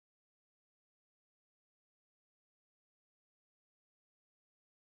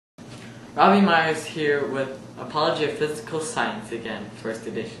Robbie Myers here with Apology of Physical Science again, first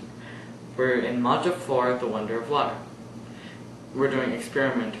edition. We're in Module 4, The Wonder of Water. We're doing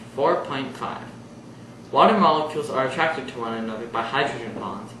experiment 4.5. Water molecules are attracted to one another by hydrogen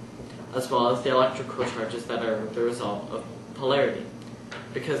bonds, as well as the electrical charges that are the result of polarity.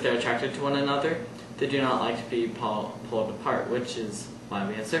 Because they're attracted to one another, they do not like to be pulled apart, which is why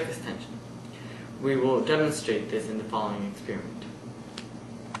we have surface tension. We will demonstrate this in the following experiment.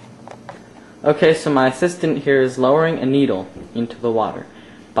 Okay, so my assistant here is lowering a needle into the water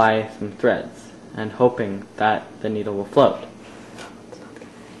by some threads and hoping that the needle will float.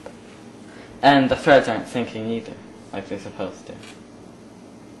 And the threads aren't sinking either, like they're supposed to.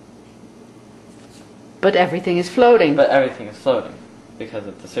 But everything is floating. But everything is floating because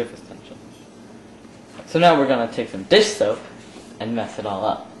of the surface tension. So now we're going to take some dish soap and mess it all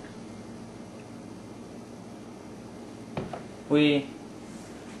up.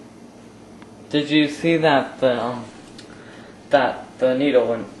 Did you see that the needle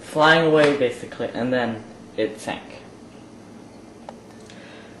went flying away basically, and then it sank?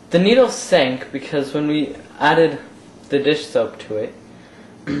 The needle sank because when we added the dish soap to it,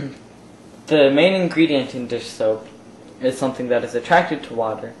 the main ingredient in dish soap is something that is attracted to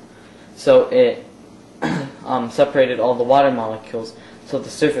water, so it separated all the water molecules, so the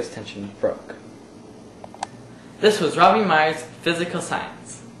surface tension broke. This was Robbie Myers' Physical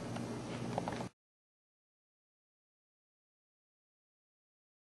Science.